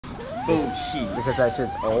Bullshit. Because that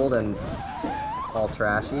shit's old and all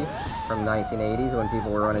trashy from 1980s when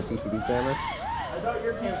people were running CCD cameras. I thought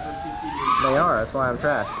your cameras were CCD. They are, that's why I'm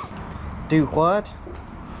trash. Do what?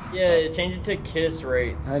 Yeah, change it to KISS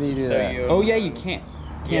rates. How do you do that? Oh yeah, you can't.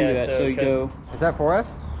 Can't do that, so you go... Is that for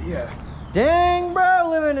us? Yeah. Dang, bro,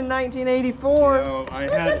 living in 1984. Yo, I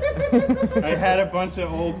had a bunch of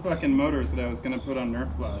old fucking motors that I was gonna put on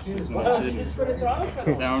Nerf blasters, and I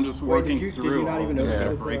didn't. Now I'm just working through. Did you not even notice to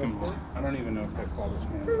it was break them all. I don't even know if that called its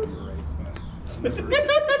rates,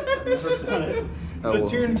 Oh, The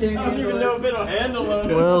tune came I don't even know if it'll handle it.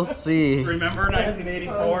 We'll see. Remember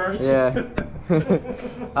 1984? Yeah.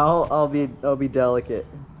 I'll be delicate.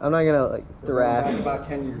 I'm not gonna like thrash. About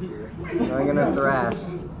 10 years here. I'm not gonna thrash.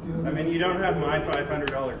 I mean, you don't have my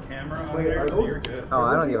 $500 camera on there, so you're good. Oh,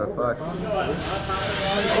 I don't give a fuck. Oh my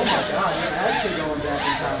god, you're actually going back in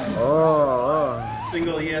time. Oh.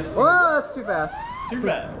 Single ESC. Whoa, that's too fast. Too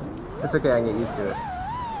fast. It's okay, I can get used to it.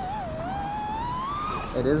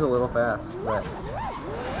 It is a little fast, but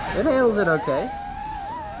it handles it okay.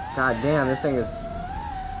 God damn, this thing is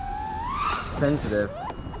sensitive.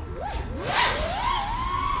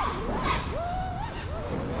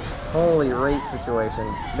 Holy rate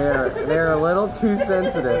situation. They're a little too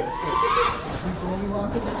sensitive.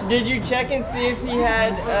 Did you check and see if he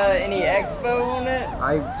had any expo on it?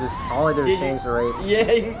 All I did was change the rates. Yeah,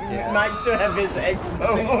 he might still have his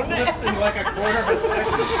expo on it. It's in like a quarter of a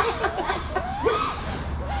second.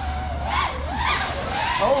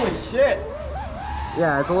 Holy shit!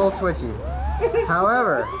 Yeah, it's a little twitchy.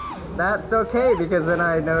 However, that's okay because then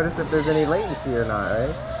I notice if there's any latency or not,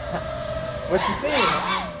 right? What you seeing?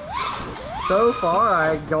 So far,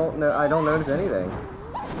 I don't notice anything.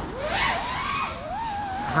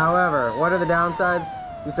 However, what are the downsides?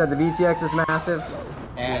 You said the VTX is massive.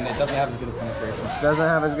 And it doesn't have as good a penetration. Doesn't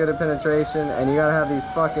have as good a penetration, and you gotta have these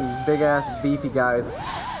fucking big ass beefy guys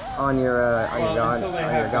on your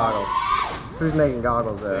goggles. Who's making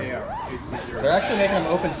goggles though? They are. They're actually making them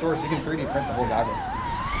open source. You can 3D print the whole goggle.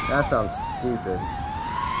 That sounds stupid.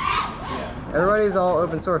 Everybody's all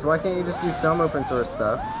open source. Why can't you just do some open source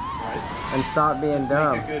stuff and stop being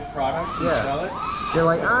dumb? Make a good product and sell it. You're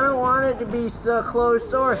like, I don't want it to be so closed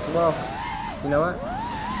source. Well, you know what?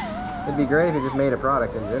 It'd be great if you just made a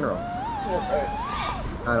product in general.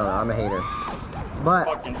 I don't know, I'm a hater. But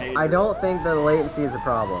I don't think that the latency is a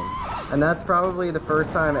problem. And that's probably the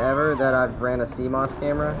first time ever that I've ran a CMOS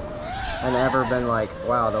camera and ever been like,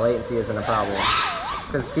 wow, the latency isn't a problem.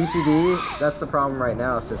 Because CCD, that's the problem right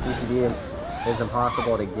now. So CCD is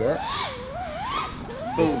impossible to get.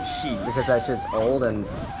 Bullshit. Because that shit's old and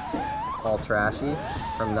all trashy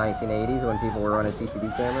from 1980s when people were running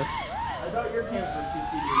CCD cameras. I thought your cameras were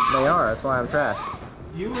CCD. They are, that's why I'm trash.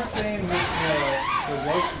 You were saying that the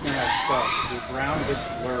woke snail stuff, the ground gets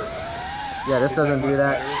blurred. Yeah, this doesn't do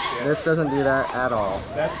that. This doesn't do that at all.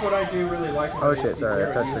 That's what I do really like. Oh shit, sorry, I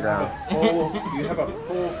touched the ground. You have a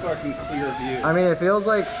full fucking clear view. I mean, it feels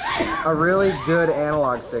like a really good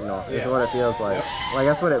analog signal is what it feels like. Like,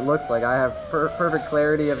 that's what it looks like. I have perfect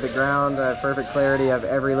clarity of the ground. I have perfect clarity of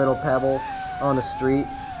every little pebble on the street,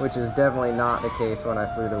 which is definitely not the case when I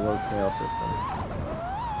flew the woke snail system.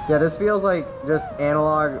 Yeah, this feels like just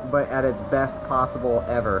analog, but at its best possible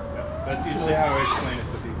ever. Yeah, that's usually how I explain it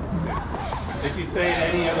to people, too. If you say it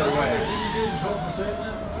any other way.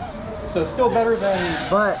 So still better than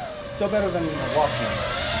Walkman.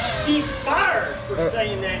 He's fired for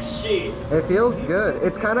saying that shit. It feels good.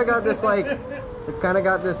 It's kind of got this like, it's kind of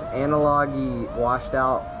got this analog-y, washed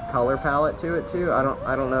out color palette to it too. I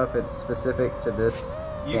don't know if it's specific to this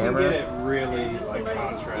camera. You can get it really like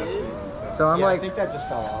contrasting and stuff. So I'm I like, think that just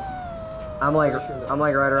fell off. I'm like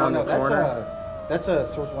right around the corner. That's a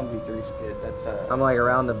Source 1v3 skid. I'm like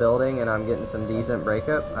around the building and I'm getting some decent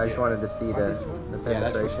breakup. I just wanted to see the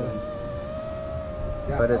penetration.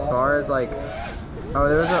 But as far as like, oh,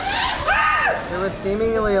 there was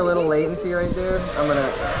seemingly a little latency right there. I'm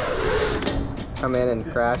gonna come in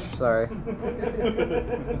and crash. Sorry.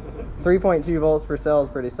 3.2 volts per cell is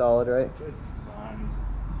pretty solid, right? It's fine.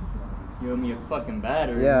 You owe me a fucking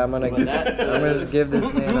battery. Yeah, I'm gonna just give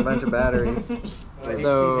this man a bunch of batteries.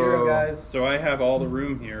 So I have all the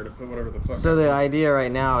room here to put whatever the fuck. So the idea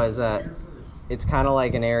right now is that it's kind of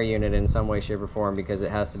like an air unit in some way, shape, or form because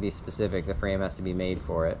it has to be specific. The frame has to be made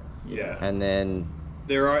for it. Yeah. And then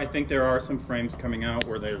I think there are some frames coming out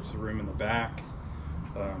where there's room in the back.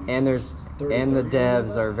 And the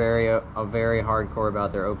devs are very hardcore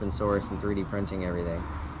about their open source and 3D printing everything.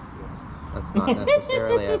 That's not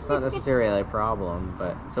necessarily a problem.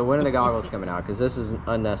 But so when are the goggles coming out? Because this is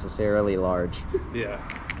unnecessarily large. Yeah.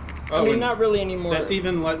 I mean, not really anymore. That's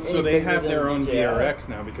even so they have their own VRX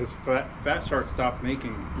now because Fat Shark stopped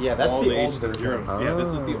making that's the old version. Yeah, this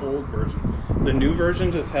is the old version. The new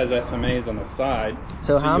version just has SMAs on the side.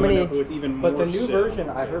 So how many? With even more but the new shit. version,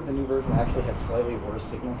 I heard the new version actually has slightly worse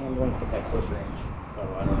signal handling at close range.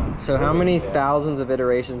 Oh, I don't know. So how many thousands of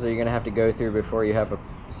iterations are you gonna have to go through before you have a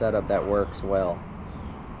setup that works well?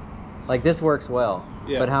 Like this works well,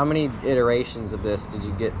 but how many iterations of this did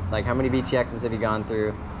you get? Like how many VTXs have you gone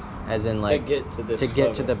through? As in like to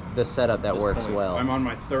get to this the setup that works well. I'm on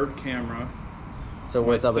my third camera. So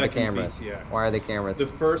what's up with the second cameras? VTX. Why are the cameras? The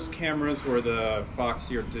first cameras were the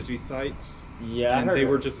Foxier Digisites. Yeah, and they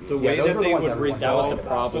were just the way that they would resolve. That was the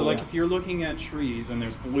problem. So like if you're looking at trees and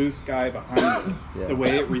there's blue sky behind it, the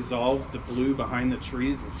way it resolves the blue behind the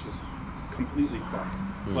trees was just completely fucked.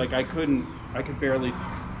 Like I could barely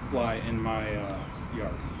fly in my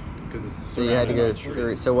yard because it's so you had to go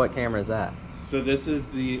through. So what camera is that? So this is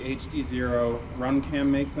the HD0. Runcam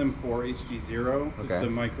makes them for HD0. It's the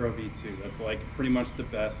Micro V2. That's like pretty much the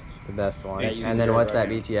best. The best one. And then what's that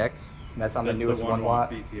VTX? That's on the newest 1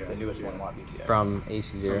 watt VTX. The newest 1 watt VTX. From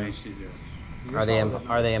HD0. From HD0.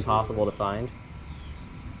 Are they impossible to find?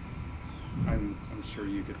 I'm sure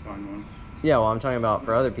you could find one. Yeah, well, I'm talking about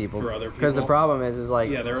for other people. For other people. Because the problem is like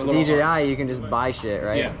DJI, you can just buy shit,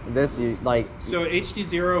 right? Yeah. This you like. So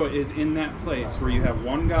HD0 is in that place where you have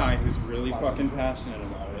one guy who's really fucking passionate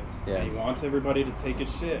about it. Yeah. And he wants everybody to take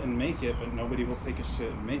his shit and make it, but nobody will take his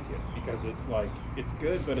shit and make it because it's like it's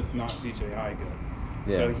good, but it's not DJI good.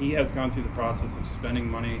 Yeah. So he has gone through the process of spending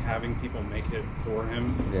money, having people make it for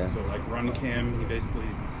him. Yeah. So like Runcam, he basically,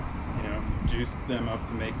 juiced them up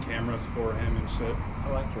to make cameras for him and shit. I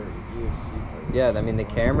like your UFC. Yeah, I mean the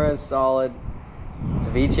camera is solid. The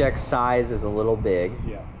VTX size is a little big.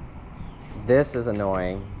 Yeah. This is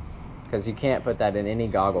annoying because you can't put that in any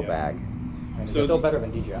goggle bag. And it's still better than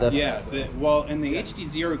DJI. And the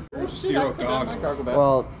HD0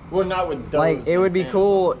 goggles. Well, not with those. Like it would be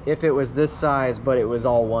cool if it was this size, but it was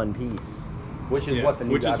all one piece. Which is what the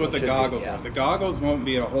new goggles are. The goggles won't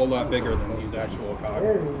be a whole lot bigger than these actual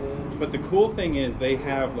goggles. But the cool thing is they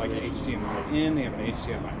have like an HDMI in, they have an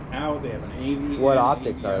HDMI out, they have an AV. What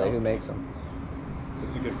optics are they? Who makes them?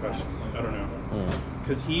 That's a good question. I don't know.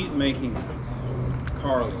 Because he's making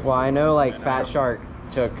Carlos. Well, I know like Fat Shark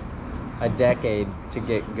took a decade to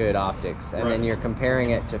get good optics, and then you're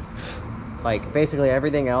comparing it to like basically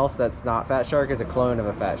everything else that's not Fat Shark is a clone of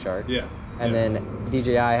a Fat Shark. Yeah. And then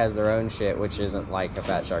DJI has their own shit, which isn't like a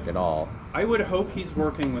Fat Shark at all. I would hope he's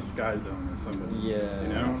working with Sky Zone or somebody.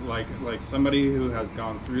 Yeah. Like somebody who has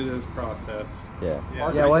gone through this process. Yeah.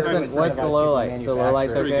 What's the low light? So low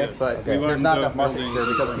light's okay, but there's not enough market share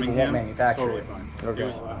because people won't manufacture totally it. fine. Okay.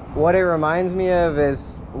 What it reminds me of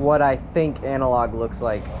is what I think analog looks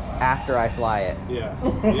like after I fly it. Yeah.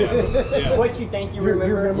 What you think you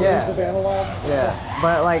remember? Of analog? Yeah,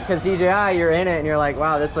 but like, cause DJI, you're in it and you're like,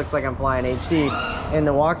 wow, this looks like I'm flying HD. In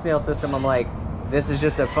the Walksnail system, I'm like, this is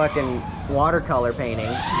just a fucking watercolor painting.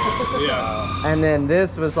 Yeah. And then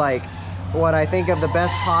this was like, what I think of the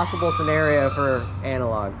best possible scenario for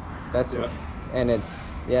analog. That's what, and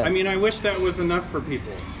it's I mean, I wish that was enough for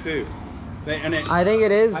people too. I think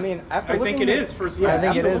it is. I mean, I think it is for some. I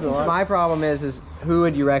think it is. My problem is who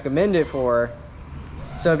would you recommend it for?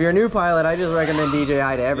 So if you're a new pilot, I just recommend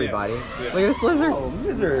DJI to everybody. Yeah. Look at this lizard. Oh,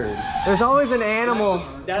 lizard. There's always an animal.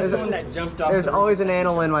 That's the one that jumped off. There's always an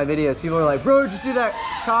animal in my videos. People are like, bro, just do that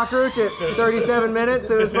cockroach at 37 minutes.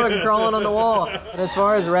 It was fucking crawling on the wall. But as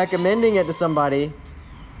far as recommending it to somebody,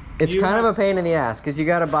 it's kind of a pain in the ass because you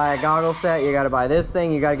got to buy a goggle set, you got to buy this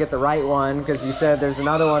thing, you got to get the right one because you said there's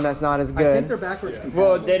another one that's not as good. I think they're backwards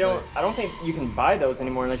compatible. Well, they don't. I don't think you can buy those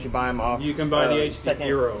anymore unless you buy them off. You can buy the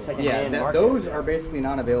HD0. Second-hand market. Those are basically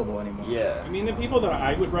not available anymore. Yeah. I mean, the people that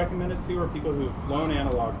I would recommend it to are people who've flown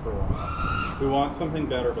analog for a while, who want something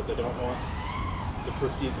better, but they don't want the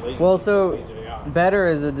perceived latency. Well, so of DJI. better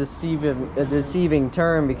is a deceiving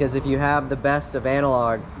term because if you have the best of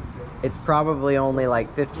analog, it's probably only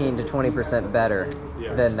like 15 to 20% better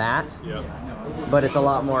than that. Yeah. But it's a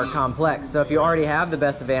lot more complex. So if you already have the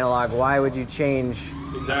best of analog, why would you change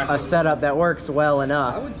a setup that works well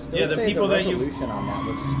enough? I would still say the resolution on that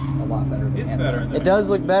looks a lot better than It's analog. better. It does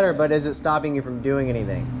look better, but is it stopping you from doing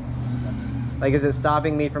anything? Like, is it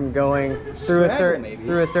stopping me from going through a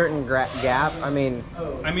certain gap? I mean,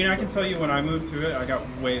 I can tell you when I moved to it, I got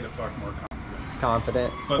way the fuck more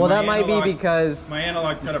confident. But well, that might be because my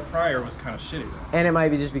analog setup prior was kind of shitty though. And it might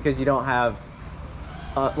be just because you don't have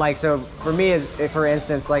like, so for me, for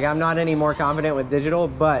instance, like I'm not any more confident with digital,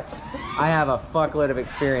 but I have a fuckload of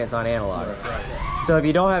experience on analog. Right. So if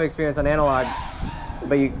you don't have experience on analog,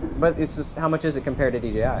 But it's just, how much is it compared to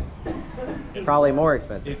DJI? Probably more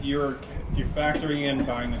expensive. If you're factoring in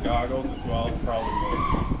buying the goggles as well, it's probably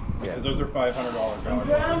more. Because those are $500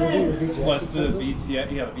 goggles. Plus the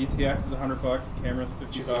VTX, yeah, the VTX is $100, the camera's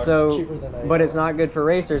 $50. So, but it's not good for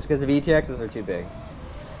racers because the VTXs are too big.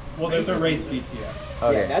 Well, there's a race VTX.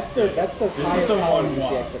 Okay. Yeah, that's the This is the one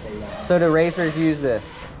watt. VTX that they want. So do racers use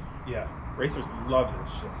this? Yeah, racers love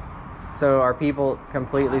this shit. So are people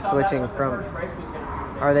completely switching from?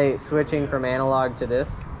 Are they switching from analog to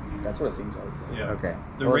this? That's what it seems like. Yeah. Okay.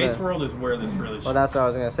 The race world is where this really. Well, that's what I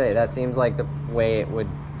was gonna say. That seems like the way it would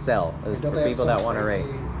sell is for people that want to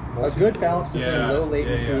race. A good balance between low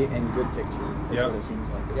latency yeah. and good picture. Is what it seems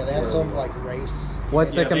like. Yeah, they have some like race.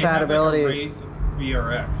 What's the compatibility? They have, like, a race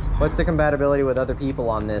VRX. Too. What's the compatibility with other people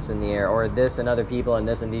on this in the air, or this and other people and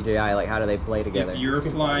this and DJI? Like, how do they play together? If you're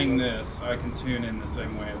flying this, I can tune in the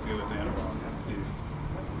same way as do with analog too.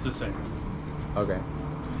 It's the same. Okay.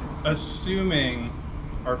 Assuming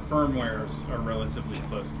our firmwares are relatively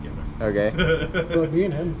close together. Okay. But me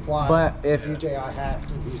and him fly. But if DJI hat,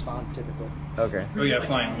 and he's fine typically. Okay. Oh yeah,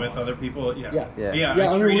 flying with other people. Yeah. Yeah. I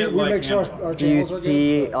mean, treat it we like make sure analog. our do you channels are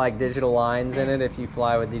see good, but- like digital lines in it if you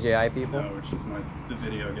fly with DJI people? No, which is the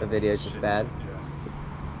video. Gets The video's just shitty. bad?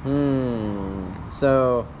 Yeah.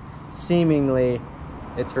 So seemingly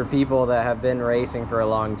it's for people that have been racing for a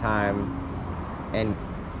long time and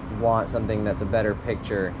want something that's a better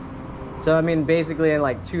picture. So I mean, basically in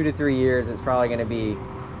like 2 to 3 years it's probably going to be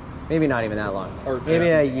maybe not even that long, or maybe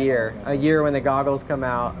a year when the goggles come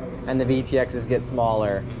out and the VTXs get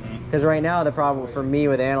smaller. Because right now the problem for me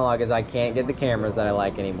with analog is I can't get the cameras that I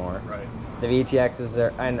like anymore. Right. The VTXs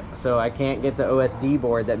are, and so I can't get the OSD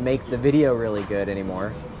board that makes the video really good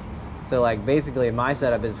anymore. So like basically my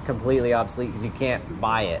setup is completely obsolete because you can't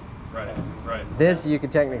buy it. Right. Right. This you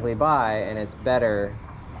could technically buy and it's better.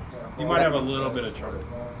 You might have a little bit of trouble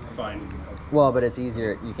finding. Well, but it's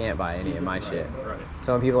easier. You can't buy any of my shit. Right.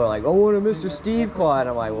 So when people are like, "Oh, what a Mr. Steve quad,"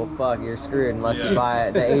 I'm like, "Well, fuck, you're screwed unless you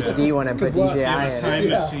buy the HD one and put DJI You have a in time it."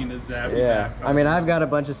 machine to zap you Yeah, back. I mean, I've got a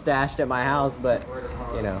bunch of stashed at my house, but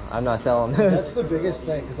you know, I'm not selling That's those. the biggest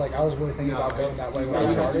thing, because like I was really thinking about going that way when I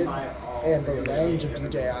started, and the range of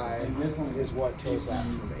DJI is what kills that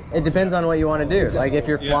for me. It depends on what you want to do. Like if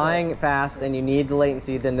you're flying fast and you need the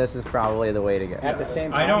latency, then this is probably the way to go. At the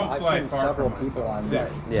same time, I don't I've fly seen far several from people on myself,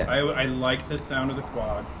 too. Yeah. I like the sound of the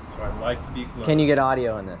quad, so I like to be close. Can you get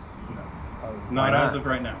audio in this? No. Why Not not? as of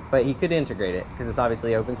right now. But he could integrate it because it's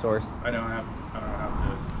obviously open source. I don't have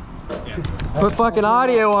the answer. Put fucking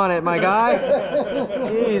audio on it, my guy.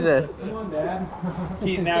 Jesus.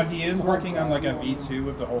 He is working on like a V2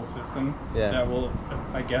 of the whole system. Yeah. That will,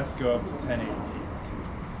 I guess, go up to 1080p too.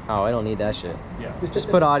 Oh, I don't need that shit. Yeah. Just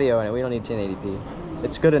put audio in it. We don't need 1080p.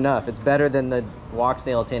 It's good enough. It's better than the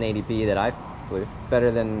Walksnail 1080p that I flew. It's better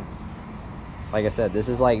than, like I said, this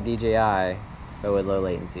is like DJI, but with low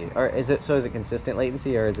latency. Or is it consistent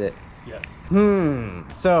latency, or is it? Yes.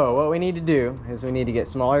 So what we need to do is we need to get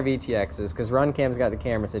smaller VTXs because RunCam's got the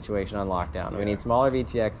camera situation on lockdown. We need smaller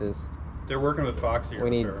VTXs. They're working with Foxy. We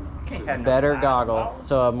need better goggle,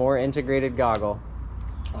 so a more integrated goggle.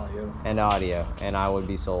 Audio. And audio, and I would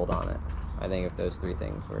be sold on it. I think if those three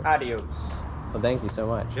things were. Adios. Well, thank you so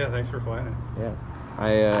much. Yeah, thanks for flying it. Yeah,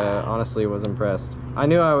 I honestly was impressed. I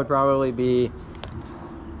knew I would probably be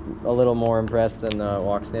a little more impressed than the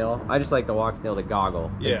Walksnail. I just like the Walksnail, the goggle.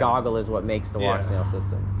 The goggle is what makes the Walksnail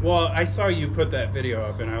system. Well, I saw you put that video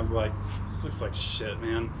up, and I was like, this looks like shit,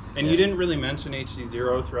 man. And you didn't really mention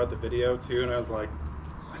HD0 throughout the video, too, and I was like,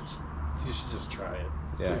 you should just try it.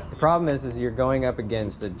 Yeah. The problem is you're going up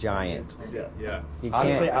against a giant. Yeah. You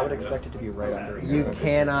Honestly, can't, I would expect it to be right under. you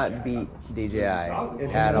cannot beat DJI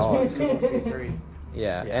at all.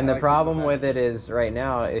 Yeah, and the problem with it is right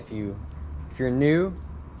now, if you're new,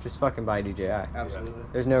 just fucking buy DJI. Absolutely.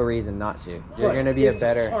 There's no reason not to. You're going to be a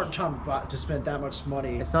better. It's a hard time to spend that much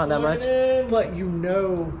money. It's not that much. But you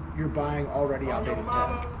know you're buying already outdated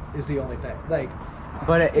tech is the only thing. Like,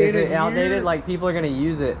 but is in it a outdated? year- Like people are going to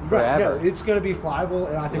use it right, forever. no, it's going to be flyable,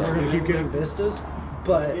 and I think we're going to keep getting Vistas.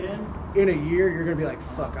 But in a year, you're going to be like,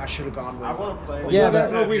 fuck, I should have gone with. Yeah,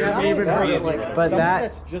 that's but- what we have even heard of. Like, But Somebody that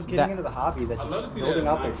that's just getting that- into the hobby, that's just building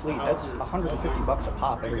out their fleet, that's $150 a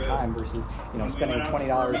pop every time versus, spending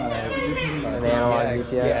 $20 on An analog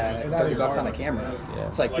VTX. Yeah, And that is $30 on a hard. camera. Yeah.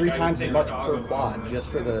 It's like 3 times as much per quad just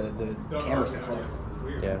for the camera system.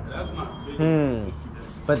 Yeah.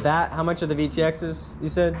 But how much are the VTXs, you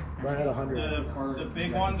said? Right at 100. The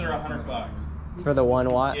big ones are $100. For the 1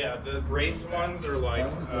 watt? Yeah, the race ones are like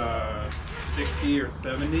 60 or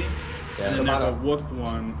 70. Yeah. And then there's a Whoop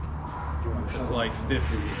one It's like 50.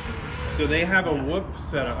 So they have a whoop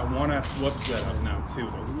setup, a 1S whoop setup now too.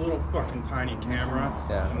 A little fucking tiny camera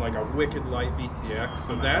and like a wicked light VTX.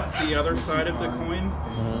 So that's the other side of the coin.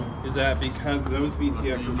 Is that because those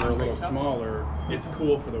VTXs are a little smaller, it's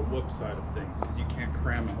cool for the whoop side of things because you can't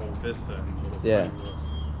cram a whole Vista in a little tiny whoop.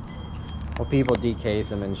 Well, people decase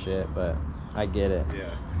them and shit, but I get it.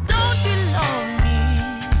 Yeah. Don't you know